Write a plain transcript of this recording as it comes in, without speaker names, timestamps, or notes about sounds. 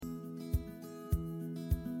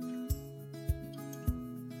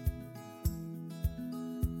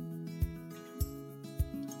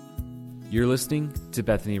You're listening to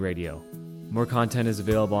Bethany Radio. More content is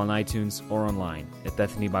available on iTunes or online at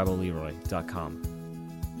BethanyBibleLeroy.com.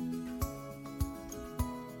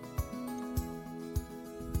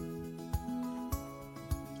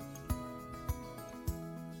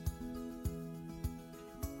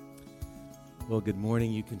 Well, good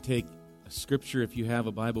morning. You can take a scripture if you have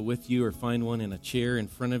a Bible with you, or find one in a chair in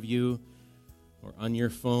front of you or on your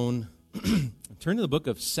phone. Turn to the book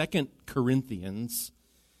of 2 Corinthians,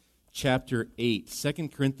 chapter 8. 2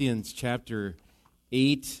 Corinthians, chapter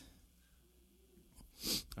 8.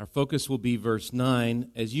 Our focus will be verse 9.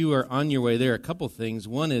 As you are on your way there, a couple things.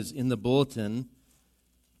 One is in the bulletin.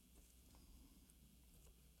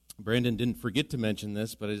 Brandon didn't forget to mention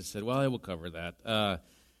this, but I just said, well, I will cover that.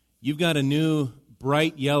 You've got a new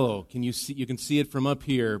bright yellow. You can see it from up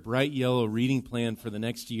here, bright yellow reading plan for the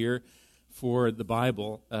next year for the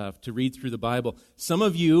Bible, to read through the Bible. Some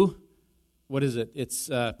of you, what is it? It's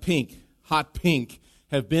pink, hot pink,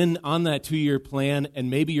 have been on that 2-year plan, and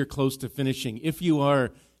maybe you're close to finishing. If you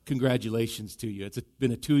are, congratulations to you. It's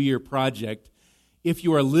been a 2-year project. If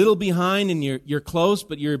you are a little behind and you're close,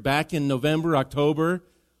 but you're back in November, October,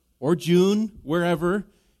 or June, wherever,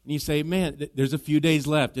 and you say, man, there's a few days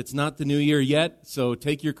left. It's not the new year yet, so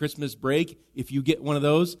take your Christmas break if you get one of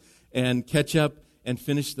those and catch up and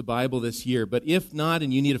finish the Bible this year. But if not,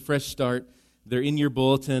 and you need a fresh start, they're in your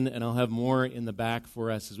bulletin, and I'll have more in the back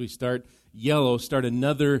for us as we start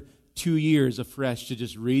another 2 years afresh to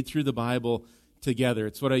just read through the Bible together.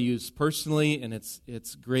 It's what I use personally, and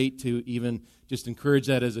it's great to even just encourage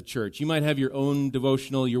that as a church. You might have your own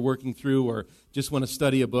devotional you're working through, or just want to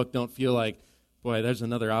study a book, don't feel like, boy, there's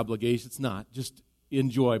another obligation. It's not. Just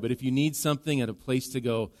enjoy. But if you need something and a place to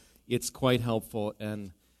go, it's quite helpful.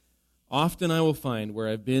 And often I will find where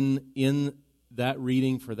I've been in that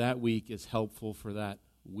reading for that week is helpful for that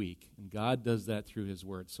week. And God does that through His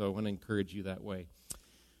Word. So I want to encourage you that way.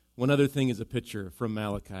 One other thing is a picture from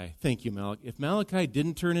Malachi. Thank you, Malachi. If Malachi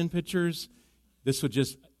didn't turn in pictures, this would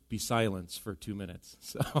just be silence for 2 minutes.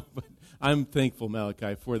 So but I'm thankful,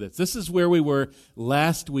 Malachi, for this. This is where we were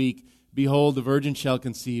last week. Behold, the virgin shall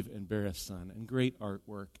conceive and bear a son, and great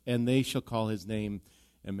artwork, and they shall call his name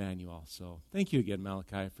Emmanuel. So thank you again,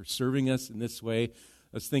 Malachi, for serving us in this way. I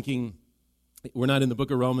was thinking, we're not in the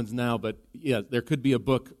book of Romans now, but yeah, there could be a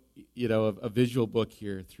book, a visual book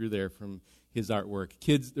here through there from his artwork.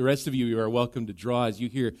 Kids, the rest of you are welcome to draw as you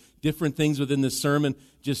hear different things within this sermon.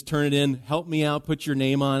 Just turn it in, help me out, put your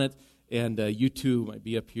name on it, and you too might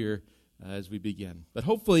be up here as we begin. But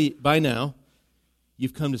hopefully by now,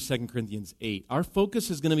 you've come to 2 Corinthians 8. Our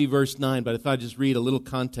focus is going to be verse 9, but I thought I'd just read a little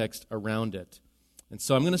context around it. And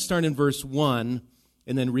so I'm going to start in verse 1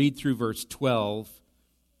 and then read through verse 12,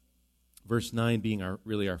 verse 9 being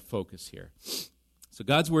really our focus here. So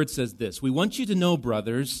God's Word says this: "We want you to know,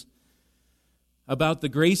 brothers, about the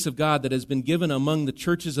grace of God that has been given among the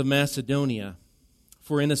churches of Macedonia.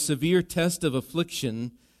 For in a severe test of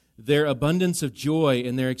affliction, their abundance of joy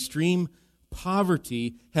and their extreme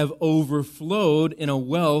poverty have overflowed in a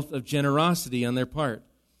wealth of generosity on their part.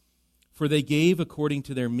 For they gave according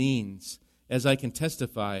to their means, as I can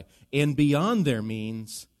testify, and beyond their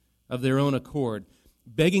means of their own accord,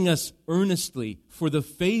 begging us earnestly for the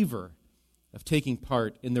favor of taking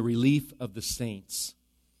part in the relief of the saints.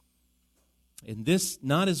 And this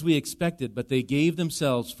not as we expected, but they gave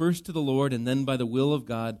themselves first to the Lord and then by the will of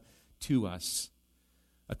God to us.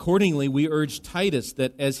 Accordingly, we urge Titus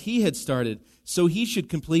that as he had started, so he should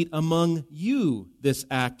complete among you this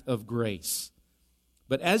act of grace.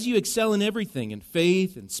 But as you excel in everything, in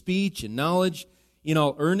faith, in speech, in knowledge, in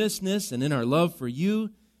all earnestness, and in our love for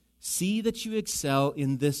you, see that you excel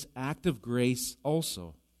in this act of grace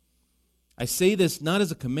also. I say this not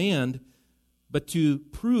as a command, but to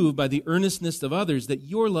prove by the earnestness of others that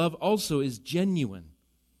your love also is genuine.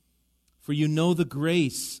 For you know the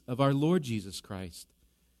grace of our Lord Jesus Christ,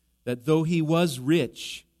 that though he was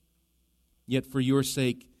rich, yet for your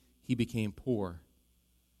sake he became poor,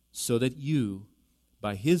 so that you,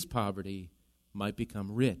 by his poverty, might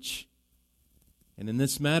become rich. And in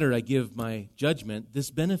this matter I give my judgment.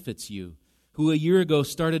 This benefits you, who a year ago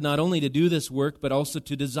started not only to do this work, but also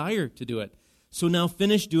to desire to do it. So now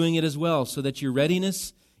finish doing it as well, so that your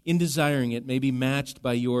readiness in desiring it may be matched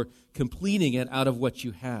by your completing it out of what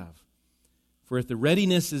you have. For if the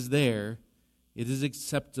readiness is there, it is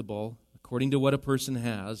acceptable according to what a person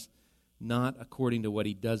has, not according to what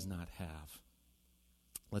he does not have."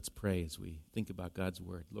 Let's pray as we think about God's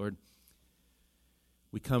Word. Lord,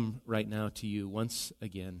 we come right now to you once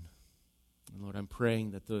again. And Lord, I'm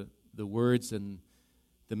praying that the words and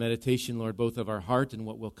the meditation, Lord, both of our heart and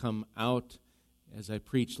what will come out as I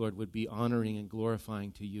preach, Lord, would be honoring and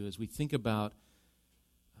glorifying to you. As we think about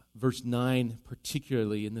verse 9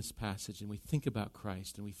 particularly in this passage, and we think about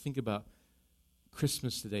Christ, and we think about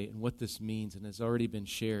Christmas today and what this means, and has already been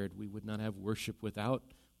shared, we would not have worship without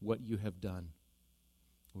what you have done.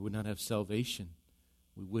 We would not have salvation.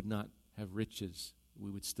 We would not have riches.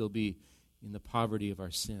 We would still be in the poverty of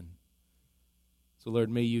our sin. So, Lord,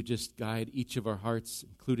 may you just guide each of our hearts,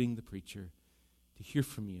 including the preacher, to hear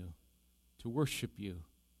from you, to worship you,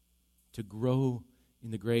 to grow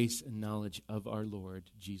in the grace and knowledge of our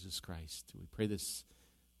Lord Jesus Christ. We pray this,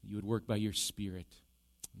 that you would work by your Spirit.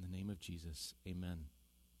 In the name of Jesus, amen.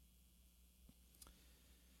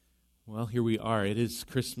 Well, here we are. It is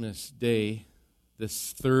Christmas Day,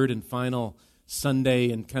 this third and final Sunday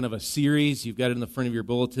in kind of a series. You've got it in the front of your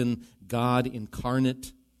bulletin, God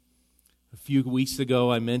Incarnate. A few weeks ago,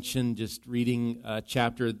 I mentioned just reading a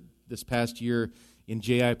chapter this past year in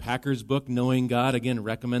J.I. Packer's book, Knowing God. Again,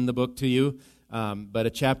 recommend the book to you. But a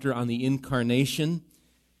chapter on the Incarnation.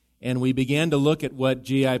 And we began to look at what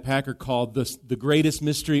J.I. Packer called the greatest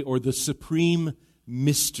mystery, or the supreme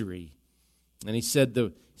mystery. And he said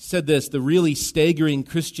this: the really staggering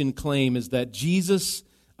Christian claim is that Jesus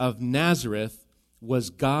of Nazareth was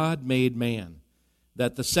God made man.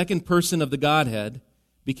 That the second person of the Godhead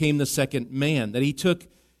became the second man. That he took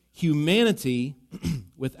humanity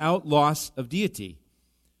without loss of deity.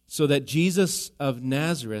 So that Jesus of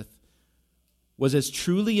Nazareth was as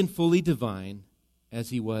truly and fully divine as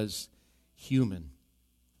he was human.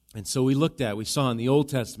 And so we saw in the Old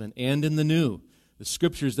Testament and in the New, the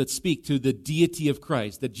scriptures that speak to the deity of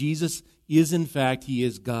Christ, that Jesus is in fact, he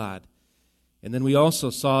is God. And then we also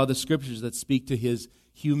saw the scriptures that speak to his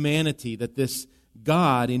humanity, that this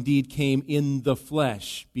God indeed came in the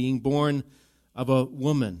flesh, being born of a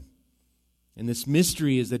woman. And this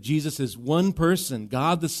mystery is that Jesus is one person,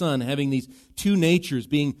 God the Son, having these two natures,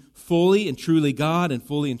 being fully and truly God and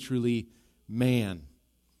fully and truly man.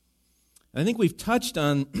 I think we've touched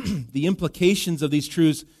on the implications of these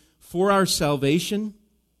truths for our salvation,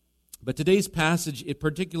 but today's passage in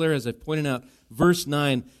particular, as I pointed out, verse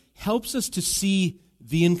 9, helps us to see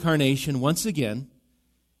the incarnation once again,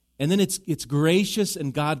 and then its gracious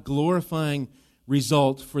and God-glorifying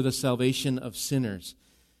result for the salvation of sinners.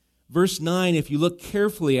 Verse 9, if you look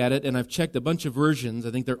carefully at it, and I've checked a bunch of versions,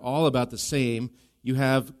 I think they're all about the same, you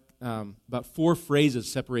have about 4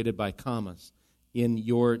 phrases separated by commas in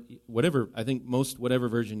your, whatever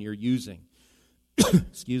version you're using.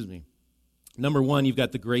 Excuse me. Number 1, you've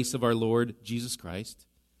got the grace of our Lord Jesus Christ.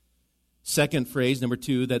 Second phrase, number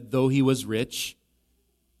 2, that though he was rich.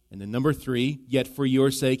 And then number 3, yet for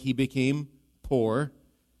your sake he became poor.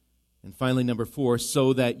 And finally, number 4,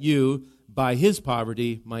 so that you, by his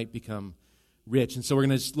poverty, might become rich. And so we're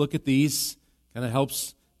going to just look at these.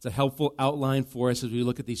 It's a helpful outline for us as we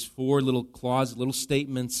look at these 4 little clauses, little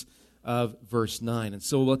statements of verse 9. And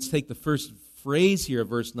so let's take the first phrase here of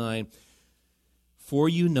verse 9. For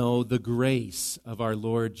you know the grace of our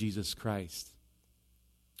Lord Jesus Christ.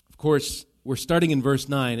 Of course, we're starting in verse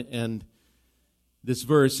 9, and this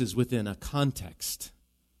verse is within a context.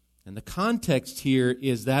 And the context here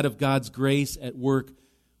is that of God's grace at work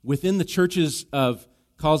within the churches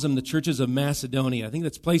calls them the churches of Macedonia. I think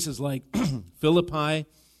that's places like Philippi,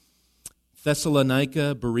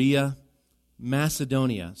 Thessalonica, Berea,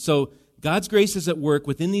 Macedonia. So God's grace is at work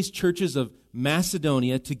within these churches of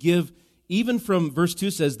Macedonia to give, even from verse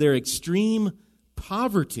 2 says, their extreme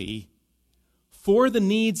poverty for the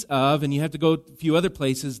needs of, and you have to go a few other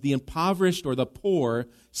places, the impoverished or the poor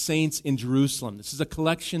saints in Jerusalem. This is a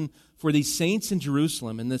collection for these saints in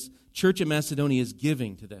Jerusalem, and this church of Macedonia is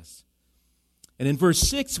giving to this. And in verse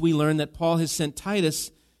 6, we learn that Paul has sent Titus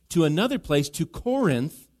to another place, to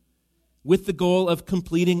Corinth, with the goal of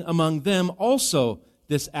completing among them also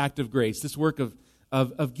this act of grace, this work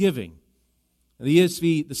of giving. The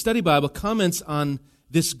ESV, the Study Bible, comments on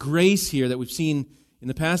this grace here that we've seen in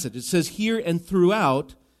the passage. It says here and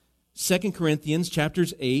throughout 2 Corinthians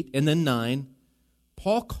chapters 8 and then 9,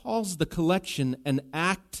 Paul calls the collection an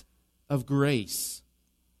act of grace.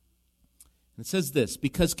 And it says this: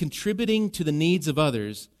 because contributing to the needs of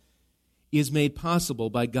others is made possible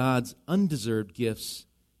by God's undeserved gifts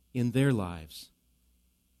in their lives.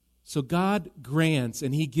 So God grants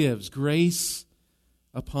and he gives grace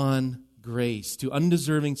upon grace to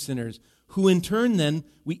undeserving sinners, who in turn then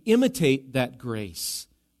we imitate that grace,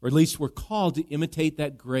 or at least we're called to imitate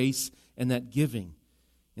that grace and that giving.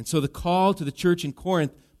 And so the call to the church in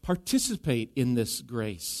Corinth, participate in this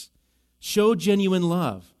grace. Show genuine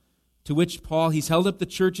love, to which Paul, he's held up the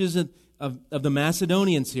churches of the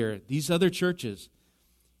Macedonians here, these other churches.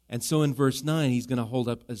 And so in verse 9, he's going to hold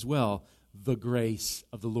up as well the grace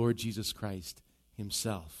of the Lord Jesus Christ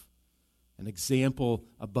himself. An example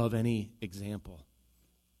above any example.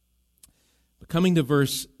 But coming to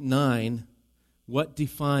verse 9, what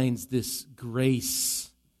defines this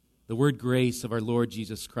grace, the word grace of our Lord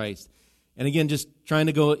Jesus Christ? And again, just trying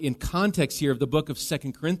to go in context here of the book of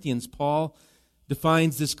 2 Corinthians, Paul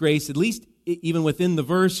defines this grace, at least even within the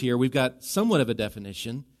verse here, we've got somewhat of a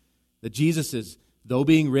definition, that Jesus is, though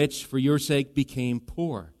being rich, for your sake became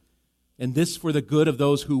poor. And this for the good of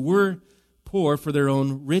those who were poor, for their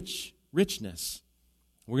own richness.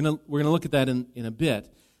 We're going to look at that in a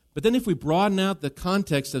bit. But then if we broaden out the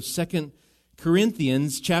context of 2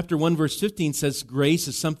 Corinthians, chapter 1, verse 15 says grace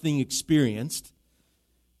is something experienced.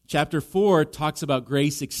 Chapter 4 talks about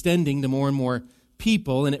grace extending to more and more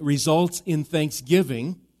people, and it results in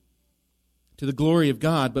thanksgiving to the glory of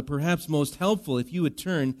God. But perhaps most helpful if you would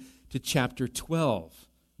turn to chapter 12.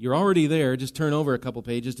 You're already there. Just turn over a couple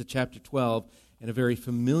pages to chapter 12 and a very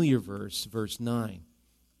familiar verse, verse 9.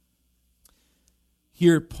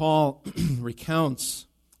 Here Paul recounts,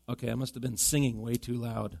 okay, I must have been singing way too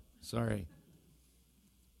loud. Sorry.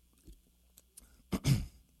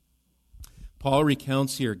 Paul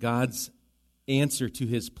recounts here God's answer to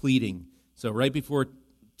his pleading. So right before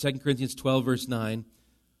 2 Corinthians 12, verse 9,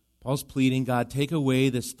 Paul's pleading, God, take away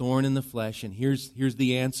this thorn in the flesh, and here's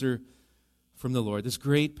the answer from the Lord. This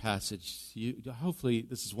great passage. Hopefully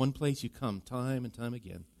this is one place you come time and time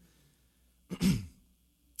again.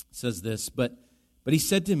 Says this, but he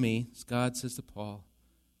said to me, as God says to Paul,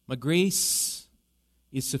 my grace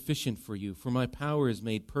is sufficient for you, for my power is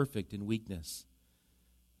made perfect in weakness.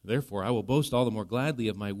 Therefore, I will boast all the more gladly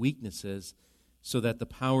of my weaknesses, so that the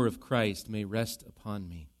power of Christ may rest upon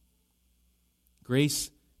me. Grace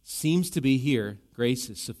seems to be here. Grace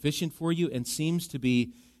is sufficient for you and seems to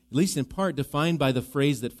be, at least in part, defined by the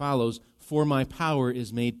phrase that follows, for my power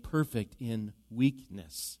is made perfect in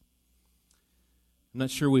weakness. I'm not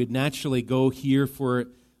sure we'd naturally go here for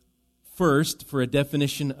a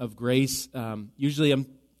definition of grace. Usually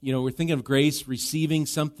we're thinking of grace receiving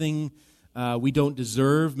something we don't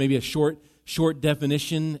deserve, maybe a short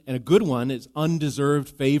definition, and a good one is undeserved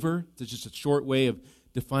favor. It's just a short way of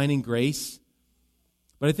defining grace.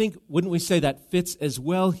 But I think, wouldn't we say that fits as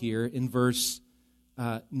well here in verse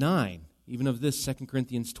 9, even of this 2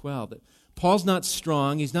 Corinthians 12, that Paul's not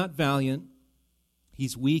strong, he's not valiant,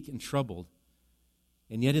 he's weak and troubled.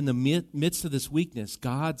 And yet in the midst of this weakness,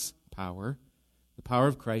 God's power, the power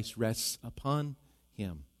of Christ, rests upon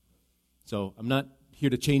him. So I'm not here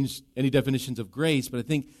to change any definitions of grace, but I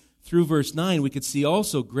think through verse 9 we could see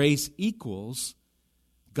also grace equals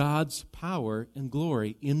God's power and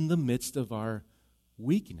glory in the midst of our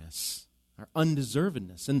weakness, our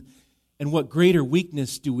undeservedness. And what greater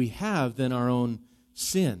weakness do we have than our own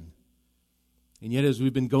sin? And yet as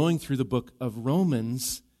we've been going through the book of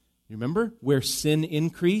Romans, remember, where sin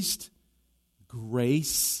increased,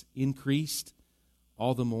 grace increased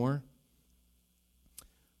all the more.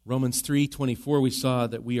 Romans 3:24, we saw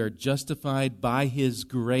that we are justified by His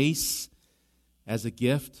grace as a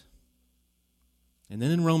gift. And then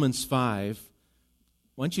in Romans 5,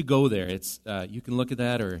 why don't you go there? It's you can look at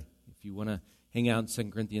that, or if you want to hang out in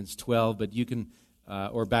 2 Corinthians 12, but you can,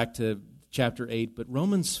 or back to chapter 8. But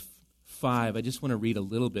Romans 5, I just want to read a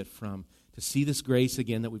little bit from, to see this grace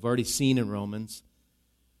again that we've already seen in Romans.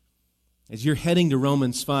 As you're heading to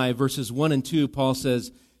Romans 5, verses 1 and 2, Paul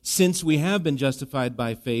says, since we have been justified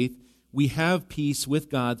by faith, we have peace with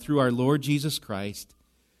God through our Lord Jesus Christ.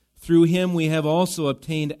 Through Him we have also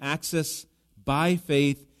obtained access by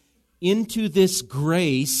faith into this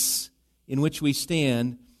grace in which we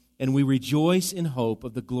stand, and we rejoice in hope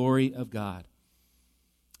of the glory of God.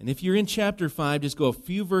 And if you're in chapter 5, just go a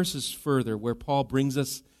few verses further where Paul brings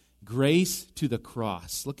us grace to the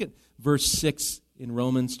cross. Look at verse 6 in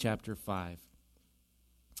Romans chapter 5.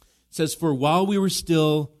 It says, for while we were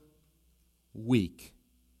still weak,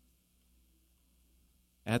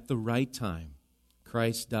 at the right time,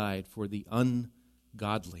 Christ died for the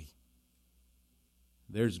ungodly.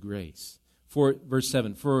 There's grace. For verse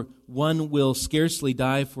 7, for one will scarcely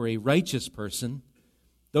die for a righteous person,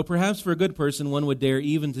 though perhaps for a good person one would dare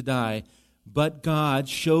even to die. But God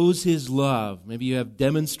shows His love. Maybe you have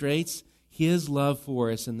demonstrates His love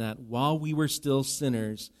for us in that while we were still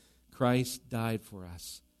sinners, Christ died for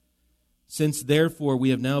us. Since therefore we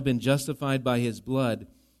have now been justified by His blood,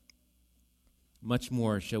 much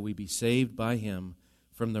more shall we be saved by Him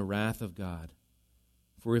from the wrath of God.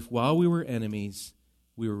 For if while we were enemies,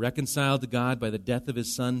 we were reconciled to God by the death of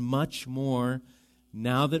His Son, much more,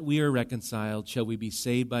 now that we are reconciled, shall we be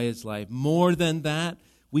saved by His life. More than that,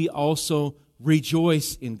 we also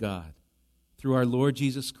rejoice in God through our Lord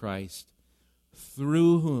Jesus Christ,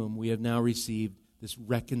 through whom we have now received this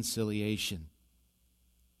reconciliation.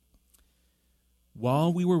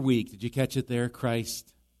 While we were weak, did you catch it there?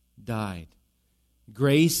 Christ died.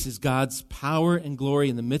 Grace is God's power and glory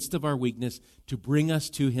in the midst of our weakness to bring us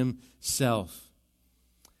to Himself.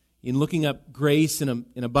 In looking up grace in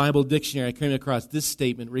a Bible dictionary, I came across this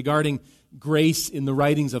statement regarding grace in the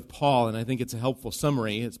writings of Paul, and I think it's a helpful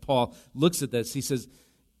summary as Paul looks at this. He says,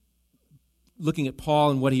 looking at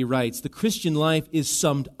Paul and what he writes, the Christian life is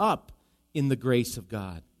summed up in the grace of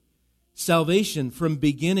God. Salvation from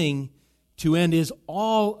beginning to end is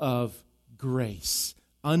all of grace,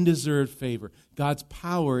 undeserved favor, God's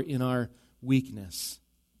power in our weakness.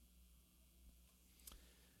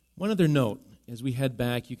 One other note, as we head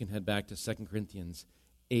back, you can head back to 2 Corinthians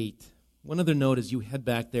 8. One other note as you head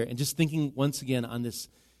back there, and just thinking once again on this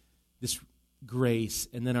grace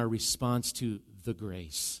and then our response to the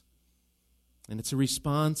grace. And it's a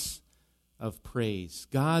response of praise.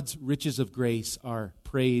 God's riches of grace are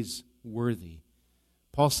praiseworthy.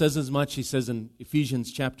 Paul says as much. He says in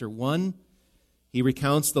Ephesians chapter 1, he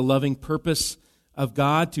recounts the loving purpose of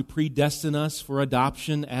God to predestine us for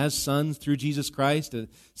adoption as sons through Jesus Christ. It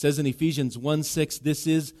says in Ephesians 1:6, this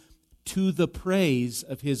is to the praise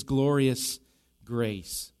of His glorious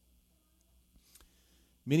grace.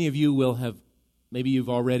 Many of you will have, maybe you've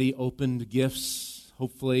already opened gifts,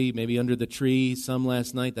 hopefully, maybe under the tree, some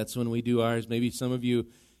last night. That's when we do ours. Maybe some of you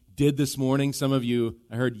did this morning. Some of you,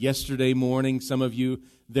 I heard yesterday morning. Some of you,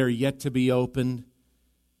 they're yet to be opened.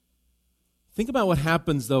 Think about what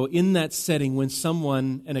happens, though, in that setting when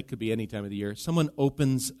someone, and it could be any time of the year, someone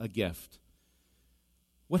opens a gift.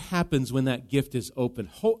 What happens when that gift is opened?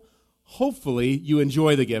 Hopefully you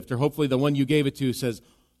enjoy the gift, or hopefully the one you gave it to says,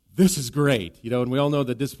 this is great. And we all know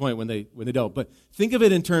the disappointment when they don't. But think of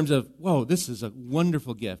it in terms of, whoa, this is a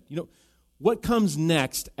wonderful gift. What comes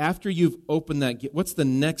next after you've opened that gift? What's the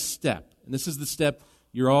next step? And this is the step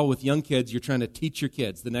you're all with young kids, you're trying to teach your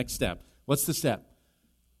kids, the next step. What's the step?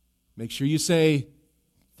 Make sure you say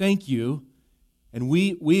thank you. And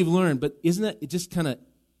we've learned, but isn't that, it just kind of,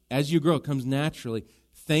 as you grow, it comes naturally.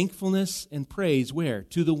 Thankfulness and praise, where?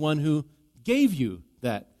 To the one who gave you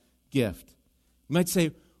that gift. You might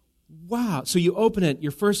say, wow. So you open it,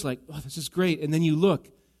 you're first like, oh, this is great. And then you look,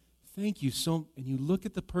 thank you so, and you look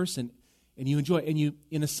at the person and you enjoy, and you,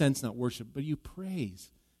 in a sense, not worship, but you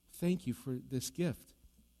praise. Thank you for this gift.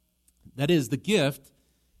 That is, the gift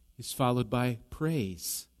is followed by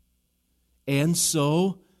praise. And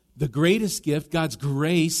so, the greatest gift, God's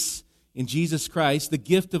grace in Jesus Christ, the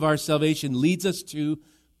gift of our salvation, leads us to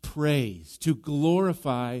praise, to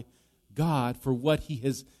glorify God for what He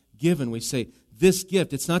has given. We say, this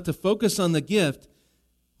gift, it's not to focus on the gift.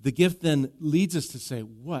 The gift then leads us to say,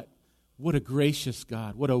 what a gracious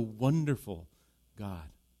God, what a wonderful God.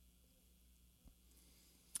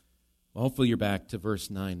 Well, hopefully you're back to verse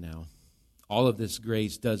 9 now. All of this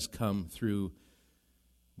grace does come through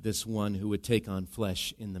this one who would take on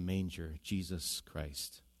flesh in the manger, Jesus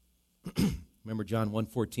Christ. Remember John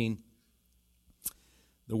 1:14?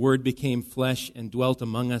 The Word became flesh and dwelt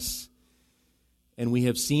among us, and we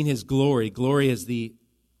have seen His glory. Glory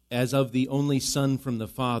as of the only Son from the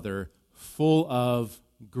Father, full of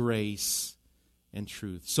grace and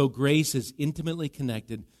truth. So grace is intimately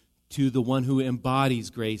connected to the one who embodies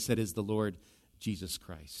grace, that is the Lord Jesus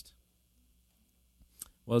Christ.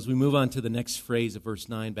 Well, as we move on to the next phrase of verse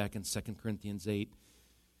 9 back in 2 Corinthians 8,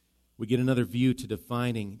 we get another view to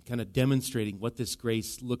defining, kind of demonstrating what this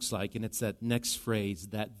grace looks like, and it's that next phrase,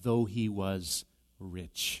 that though He was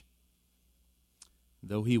rich.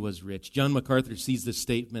 Though He was rich. John MacArthur sees this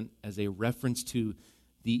statement as a reference to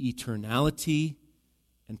the eternality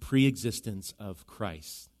and pre-existence of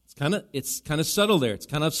Christ. It's kind of subtle there. It's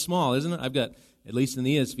kind of small, isn't it? I've got, at least in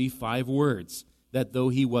the ESV, 5 words, that though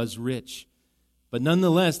He was rich. But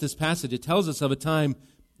nonetheless, this passage, it tells us of a time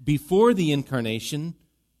before the incarnation,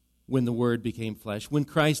 when the Word became flesh, when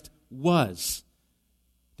Christ was.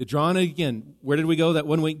 To draw on it again, where did we go that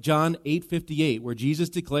one week? John 8:58, where Jesus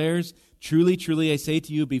declares, truly, truly, I say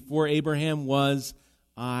to you, before Abraham was,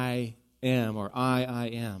 I am, or I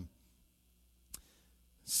am.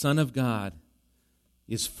 Son of God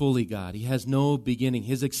is fully God. He has no beginning.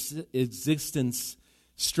 His existence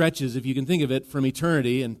stretches, if you can think of it, from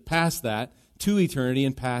eternity and past that, to eternity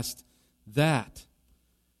and past that.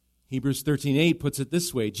 Hebrews 13:8 puts it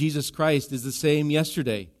this way, Jesus Christ is the same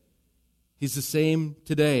yesterday. He's the same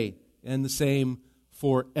today and the same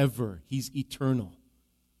forever. He's eternal.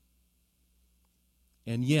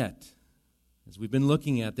 And yet, as we've been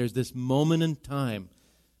looking at, there's this moment in time,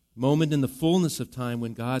 moment in the fullness of time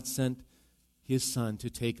when God sent His Son to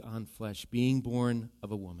take on flesh, being born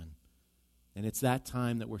of a woman. And it's that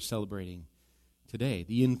time that we're celebrating today,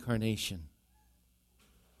 the incarnation.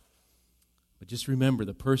 But just remember,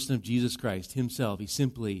 the person of Jesus Christ himself, he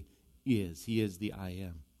simply is. He is the I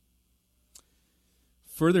am.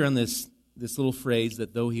 Further on this little phrase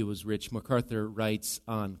that though he was rich, MacArthur writes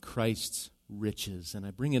on Christ's riches. And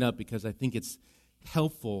I bring it up because I think it's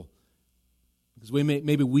helpful, because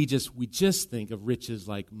maybe we just think of riches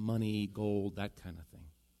like money, gold, that kind of thing.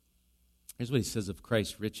 Here's what he says of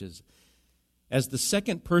Christ's riches. As the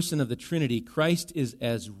second person of the Trinity, Christ is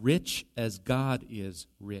as rich as God is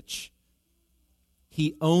rich.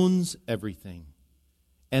 He owns everything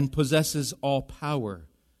and possesses all power,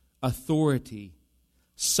 authority,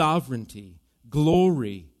 sovereignty,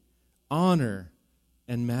 glory, honor,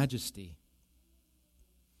 and majesty.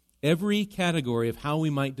 Every category of how we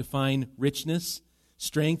might define richness,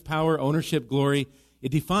 strength, power, ownership, glory,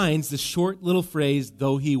 it defines this short little phrase,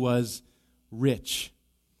 though he was rich.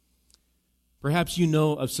 Perhaps you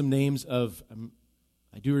know of some names of,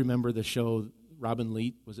 I do remember the show Robin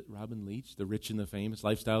Leach, was it Robin Leach? The Rich and the Famous,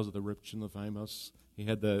 Lifestyles of the Rich and the Famous. He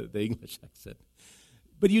had the English accent.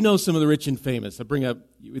 But you know some of the rich and famous.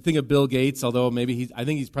 We think of Bill Gates, although I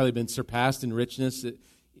think he's probably been surpassed in richness.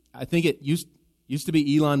 I think it used to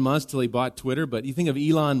be Elon Musk till he bought Twitter, but you think of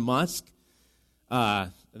Elon Musk, I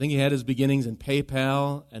think he had his beginnings in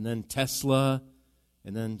PayPal, and then Tesla,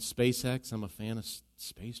 and then SpaceX. I'm a fan of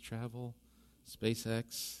space travel.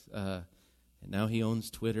 SpaceX, and now he owns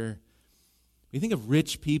Twitter. You think of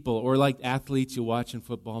rich people, or like athletes you watch in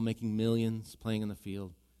football making millions, playing in the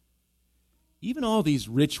field. Even all these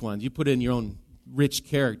rich ones, you put in your own rich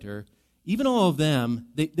character, even all of them,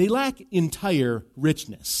 they lack entire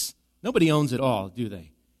richness. Nobody owns it all, do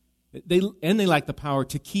they? They lack the power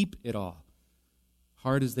to keep it all,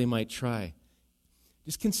 hard as they might try.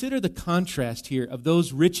 Just consider the contrast here of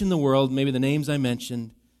those rich in the world, maybe the names I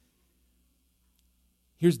mentioned.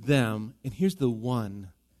 Here's them, and here's the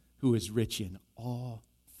one who is rich in all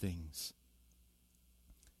things.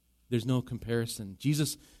 There's no comparison.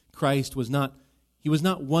 Jesus Christ was not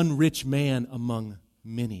one rich man among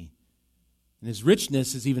many. And his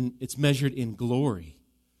richness it's measured in glory.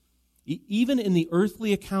 Even in the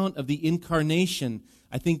earthly account of the incarnation,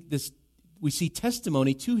 I think we see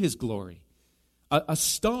testimony to his glory. A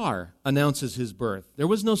star announces his birth. There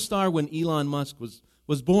was no star when Elon Musk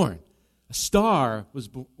was born. A star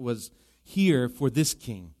was here for this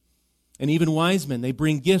king. And even wise men, they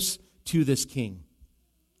bring gifts to this king.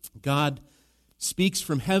 God speaks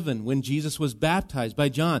from heaven when Jesus was baptized by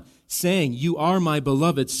John, saying, "You are my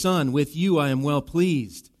beloved Son, with you I am well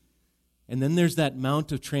pleased." And then there's that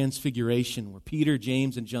Mount of Transfiguration where Peter,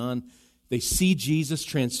 James, and John, they see Jesus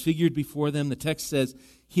transfigured before them. The text says,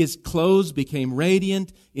 his clothes became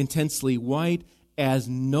radiant, intensely white, as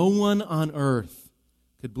no one on earth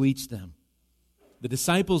could bleach them. The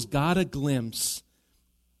disciples got a glimpse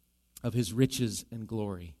of his riches and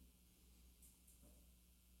glory.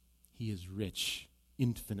 He is rich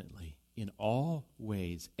infinitely in all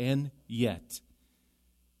ways, and yet,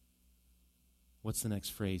 what's the next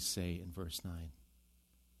phrase say in verse 9?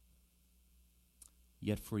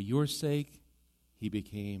 Yet for your sake he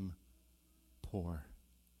became poor.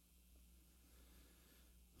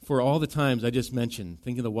 For all the times I just mentioned,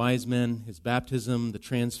 think of the wise men, his baptism, the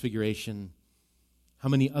transfiguration. How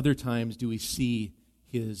many other times do we see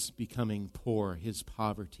his becoming poor, his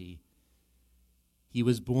poverty? He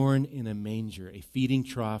was born in a manger, a feeding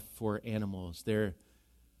trough for animals. There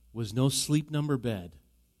was no sleep number bed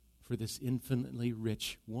for this infinitely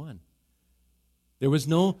rich one. There was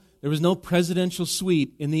no presidential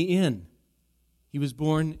suite in the inn. He was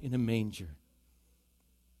born in a manger.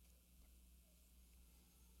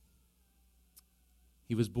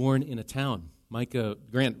 He was born in a town.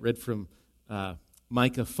 Grant read from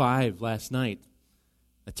Micah 5 last night.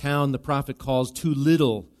 A town the prophet calls too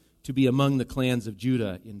little to be among the clans of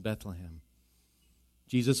Judah in Bethlehem.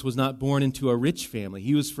 Jesus was not born into a rich family.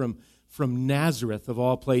 He was from Nazareth, of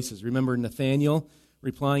all places. Remember Nathanael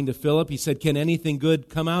replying to Philip? He said, "Can anything good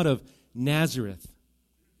come out of Nazareth?"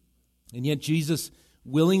 And yet Jesus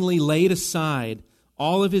willingly laid aside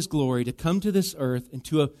all of his glory to come to this earth and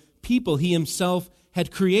to a people he himself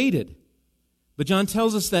had created. But John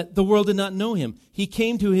tells us that the world did not know him. He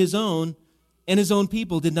came to his own, and his own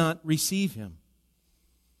people did not receive him.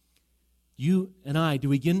 You and I, do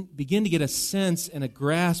we begin to get a sense and a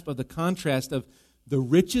grasp of the contrast of the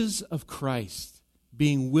riches of Christ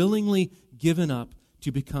being willingly given up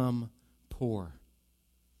to become poor?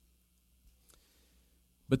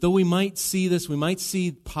 But though we might see this, we might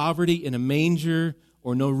see poverty in a manger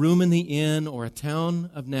or no room in the inn or a town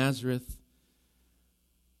of Nazareth,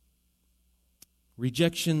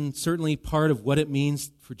 Rejection, certainly part of what it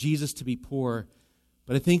means for Jesus to be poor,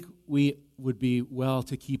 but I think we would be well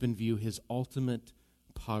to keep in view his ultimate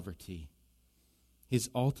poverty, his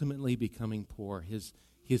ultimately becoming poor, his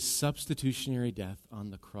substitutionary death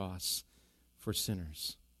on the cross for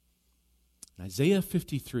sinners. And Isaiah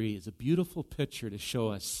 53 is a beautiful picture to show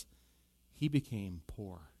us he became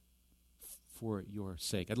poor for your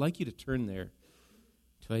sake. I'd like you to turn there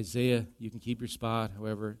to Isaiah. You can keep your spot,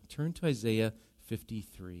 however. Turn to Isaiah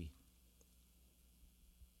 53.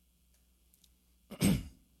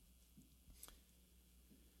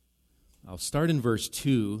 I'll start in verse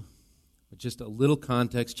 2, with just a little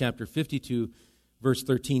context. Chapter 52, verse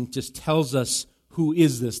 13, just tells us who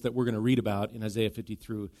is this that we're going to read about in Isaiah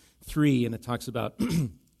 53, and it talks about,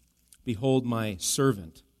 behold my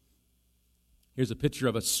servant. Here's a picture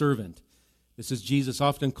of a servant. This is Jesus,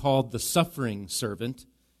 often called the suffering servant.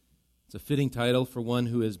 It's a fitting title for one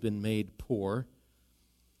who has been made poor.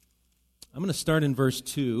 I'm going to start in verse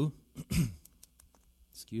 2.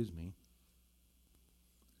 Excuse me.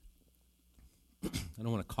 I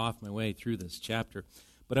don't want to cough my way through this chapter.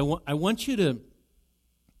 But I want you to,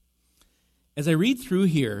 as I read through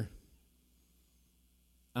here,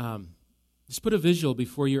 just put a visual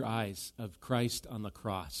before your eyes of Christ on the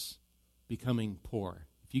cross, becoming poor.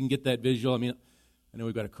 If you can get that visual, I know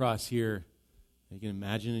we've got a cross here. You can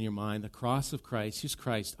imagine in your mind the cross of Christ. Here's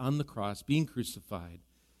Christ on the cross, being crucified,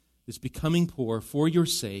 this becoming poor for your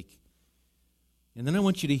sake. And then I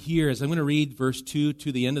want you to hear, as I'm going to read verse 2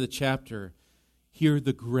 to the end of the chapter, hear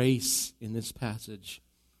the grace in this passage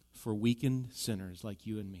for weakened sinners like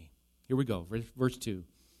you and me. Here we go, verse 2.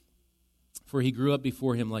 For he grew up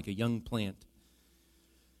before him like a young plant,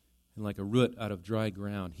 and like a root out of dry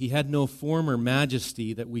ground. He had no form or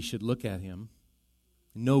majesty that we should look at him,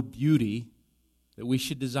 and no beauty that we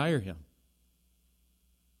should desire him.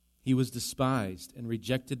 He was despised and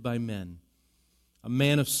rejected by men, a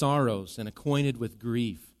man of sorrows and acquainted with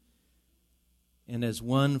grief, and as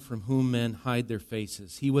one from whom men hide their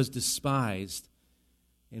faces. He was despised,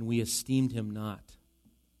 and we esteemed him not.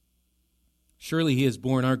 Surely he has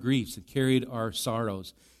borne our griefs and carried our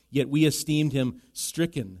sorrows. Yet we esteemed him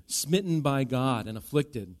stricken, smitten by God, and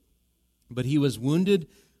afflicted. But he was wounded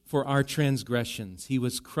for our transgressions. He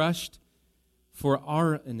was crushed for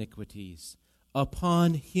our iniquities.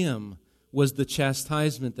 Upon him was the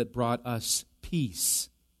chastisement that brought us peace.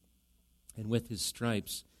 And with his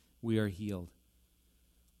stripes we are healed.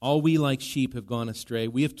 All we like sheep have gone astray.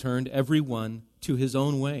 We have turned every one to his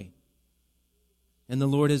own way. And the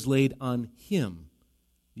Lord has laid on him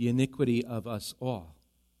the iniquity of us all.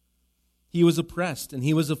 He was oppressed and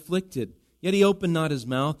he was afflicted, yet he opened not his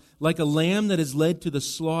mouth. Like a lamb that is led to the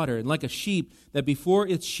slaughter, and like a sheep that before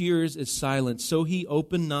its shearers is silent, so he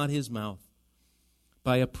opened not his mouth.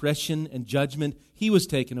 By oppression and judgment he was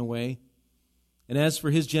taken away. And as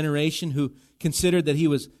for his generation, who considered that he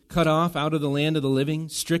was cut off out of the land of the living,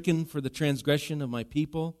 stricken for the transgression of my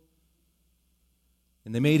people,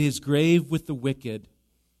 and they made his grave with the wicked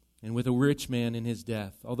and with a rich man in his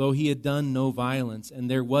death, although he had done no violence, and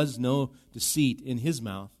there was no deceit in his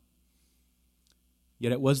mouth.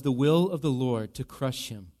 Yet it was the will of the Lord to crush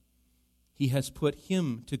him. He has put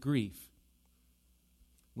him to grief.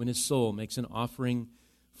 When his soul makes an offering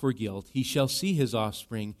for guilt, he shall see his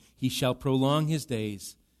offspring. He shall prolong his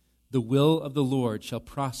days. The will of the Lord shall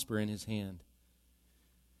prosper in his hand.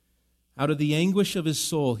 Out of the anguish of his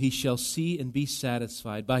soul he shall see and be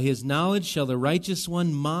satisfied. By his knowledge shall the righteous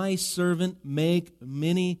one, my servant, make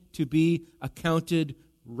many to be accounted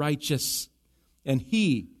righteous, and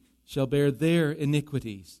he shall bear their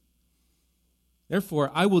iniquities.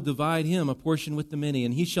 Therefore I will divide him a portion with the many,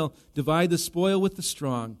 and he shall divide the spoil with the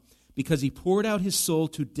strong, because he poured out his soul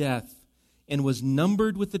to death and was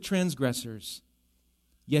numbered with the transgressors.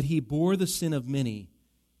 Yet he bore the sin of many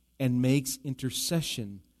and makes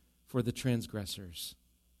intercession for the transgressors.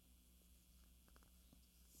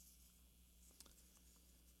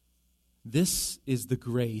 This is the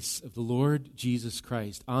grace of the Lord Jesus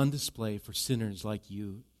Christ on display for sinners like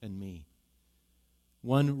you and me.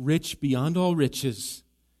 One rich beyond all riches,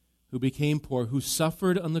 who became poor, who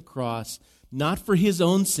suffered on the cross, not for his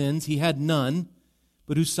own sins, he had none,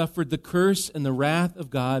 but who suffered the curse and the wrath of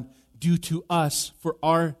God due to us for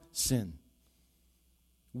our sin.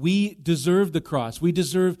 We deserve the cross. We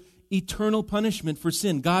deserve eternal punishment for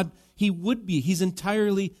sin. God, he's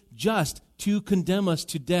entirely just to condemn us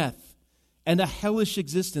to death and a hellish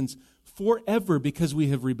existence forever because we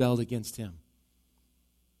have rebelled against him.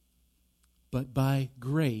 But by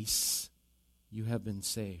grace, you have been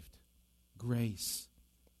saved. Grace.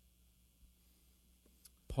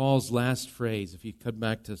 Paul's last phrase, if you come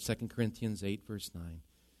back to 2 Corinthians 8, verse 9,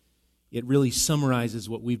 it really summarizes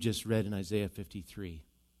what we've just read in Isaiah 53.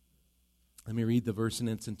 Let me read the verse in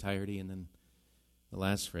its entirety and then the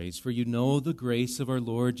last phrase. For you know the grace of our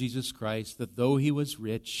Lord Jesus Christ, that though he was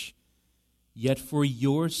rich, yet for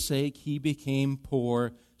your sake he became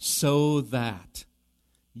poor, so that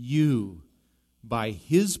you, by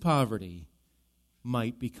his poverty,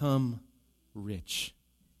 might become rich.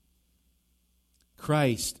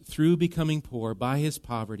 Christ, through becoming poor by his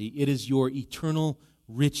poverty, it is your eternal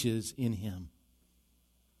riches in him.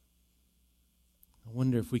 I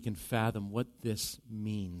wonder if we can fathom what this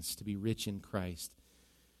means to be rich in Christ.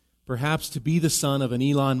 Perhaps to be the son of an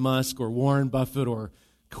Elon Musk or Warren Buffett or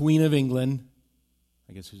Queen of England,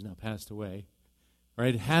 I guess who's now passed away,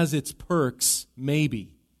 right? It has its perks,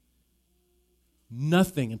 maybe.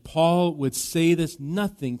 Nothing, and Paul would say this,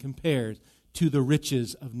 nothing compares to the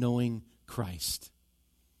riches of knowing Christ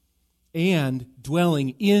and dwelling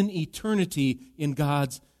in eternity in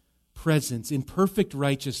God's presence, in perfect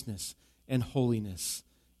righteousness and holiness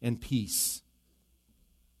and peace.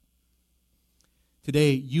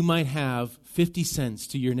 Today, you might have 50 cents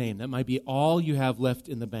to your name. That might be all you have left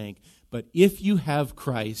in the bank. But if you have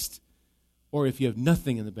Christ, or if you have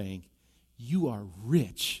nothing in the bank, you are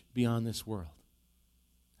rich beyond this world.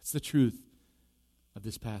 That's the truth of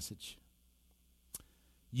this passage.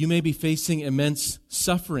 You may be facing immense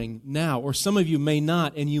suffering now, or some of you may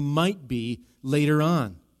not, and you might be later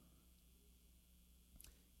on.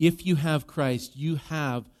 If you have Christ, you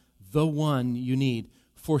have the one you need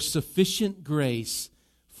for sufficient grace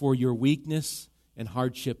for your weakness and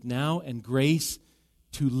hardship now, and grace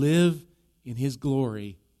to live in his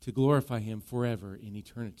glory, to glorify him forever in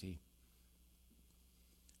eternity.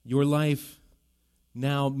 Your life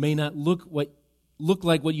now may not look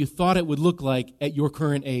like what you thought it would look like at your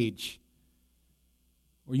current age.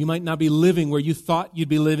 Or you might not be living where you thought you'd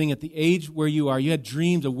be living at the age where you are. You had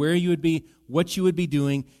dreams of where you would be, what you would be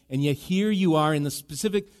doing, and yet here you are in the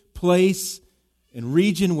specific place and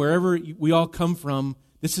region, wherever we all come from.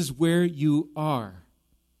 This is where you are.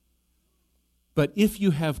 But if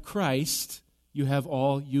you have Christ, you have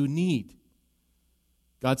all you need.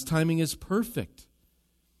 God's timing is perfect,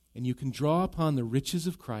 and you can draw upon the riches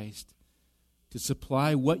of Christ to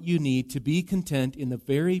supply what you need to be content in the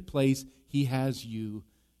very place he has you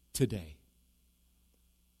today.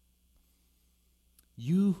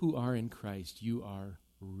 You who are in Christ, you are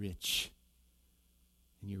rich.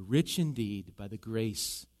 And you're rich indeed by the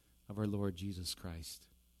grace of our Lord Jesus Christ.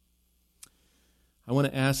 I want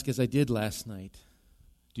to ask, as I did last night,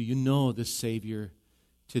 do you know the Savior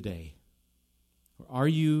today? Or are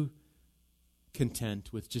you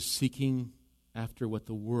content with just seeking after what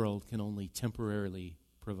the world can only temporarily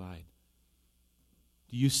provide?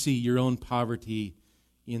 Do you see your own poverty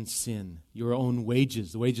in sin, your own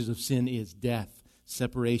wages? The wages of sin is death,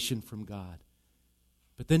 separation from God.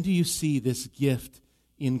 But then do you see this gift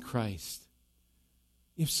in Christ?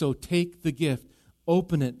 If so, take the gift,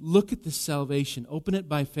 open it, look at the salvation, open it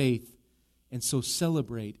by faith, and so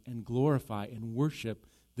celebrate and glorify and worship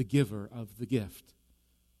the giver of the gift.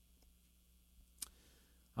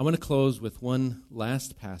 I want to close with one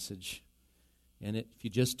last passage, and if you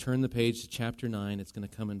just turn the page to chapter 9, it's going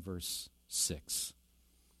to come in verse 6.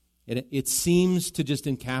 It seems to just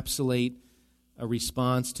encapsulate a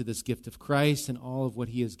response to this gift of Christ and all of what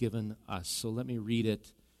he has given us. So let me read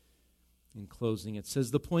it in closing. It says,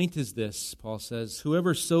 the point is this, Paul says,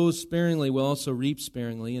 whoever sows sparingly will also reap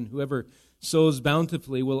sparingly, and whoever sows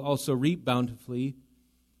bountifully will also reap bountifully.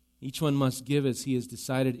 Each one must give as he has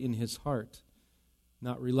decided in his heart,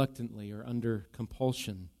 not reluctantly or under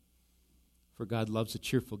compulsion, for God loves a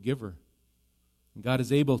cheerful giver. And God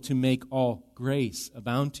is able to make all grace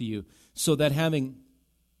abound to you, so that having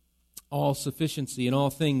all sufficiency in all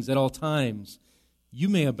things at all times, you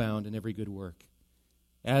may abound in every good work.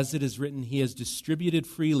 As it is written, he has distributed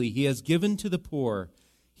freely, he has given to the poor,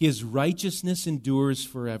 his righteousness endures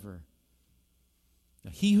forever.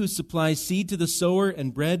 Now, he who supplies seed to the sower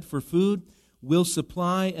and bread for food will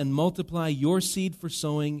supply and multiply your seed for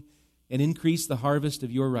sowing and increase the harvest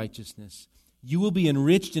of your righteousness. You will be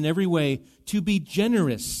enriched in every way to be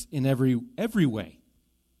generous in every way,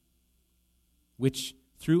 which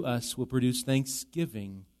through us will produce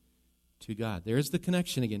thanksgiving to God. There's the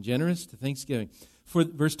connection again, generous to thanksgiving. For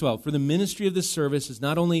verse 12, for the ministry of this service is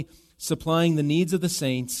not only supplying the needs of the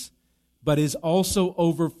saints, but is also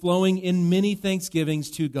overflowing in many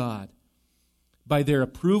thanksgivings to God. By their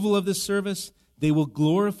approval of this service, they will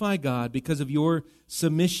glorify God because of your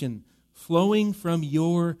submission, flowing from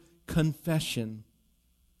your confession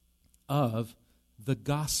of the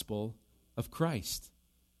gospel of Christ.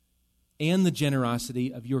 and the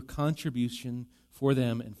generosity of your contribution for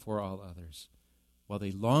them and for all others, while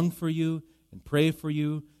they long for you and pray for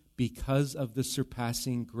you because of the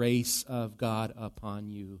surpassing grace of God upon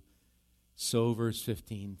you. So, verse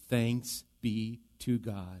 15, thanks be to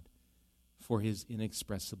God for his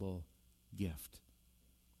inexpressible gift.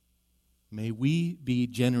 May we be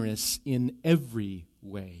generous in every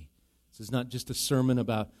way. This is not just a sermon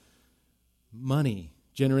about money.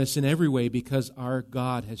 Generous in every way because our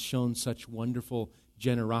God has shown such wonderful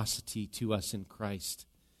generosity to us in Christ.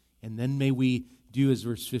 And then may we do as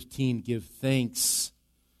verse 15, give thanks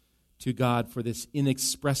to God for this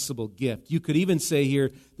inexpressible gift. You could even say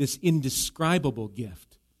here, this indescribable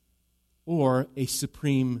gift, or a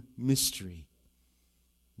supreme mystery.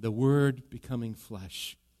 The Word becoming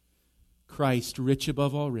flesh. Christ, rich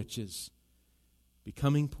above all riches,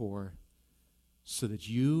 becoming poor, so that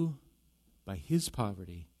you, by his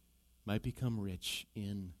poverty, might become rich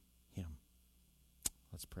in him.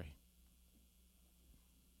 Let's pray.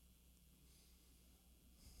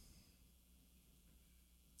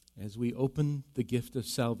 As we open the gift of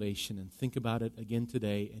salvation and think about it again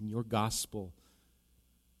today and your gospel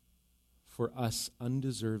for us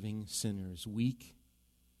undeserving sinners, weak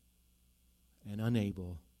and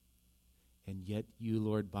unable, and yet you,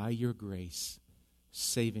 Lord, by your grace,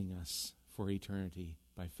 saving us for eternity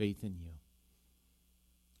by faith in you.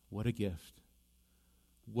 What a gift.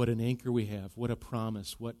 What an anchor we have. What a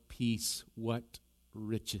promise. What peace. What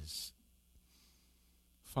riches.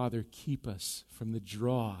 Father, keep us from the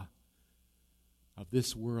draw of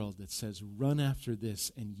this world that says, run after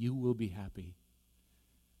this and you will be happy.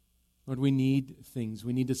 Lord, we need things.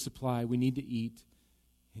 We need to supply. We need to eat.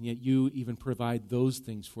 And yet you even provide those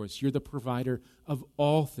things for us. You're the provider of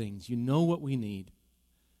all things. You know what we need.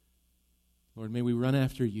 Lord, may we run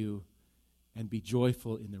after you and be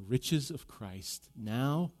joyful in the riches of Christ,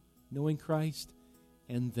 now knowing Christ,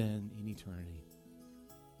 and then in eternity.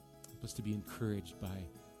 Help us to be encouraged by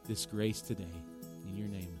this grace today. In your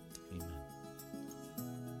name, amen.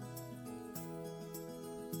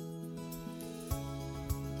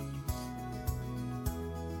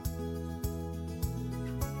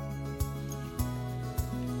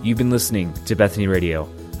 You've been listening to Bethany Radio,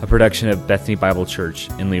 a production of Bethany Bible Church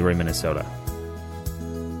in Leroy, Minnesota.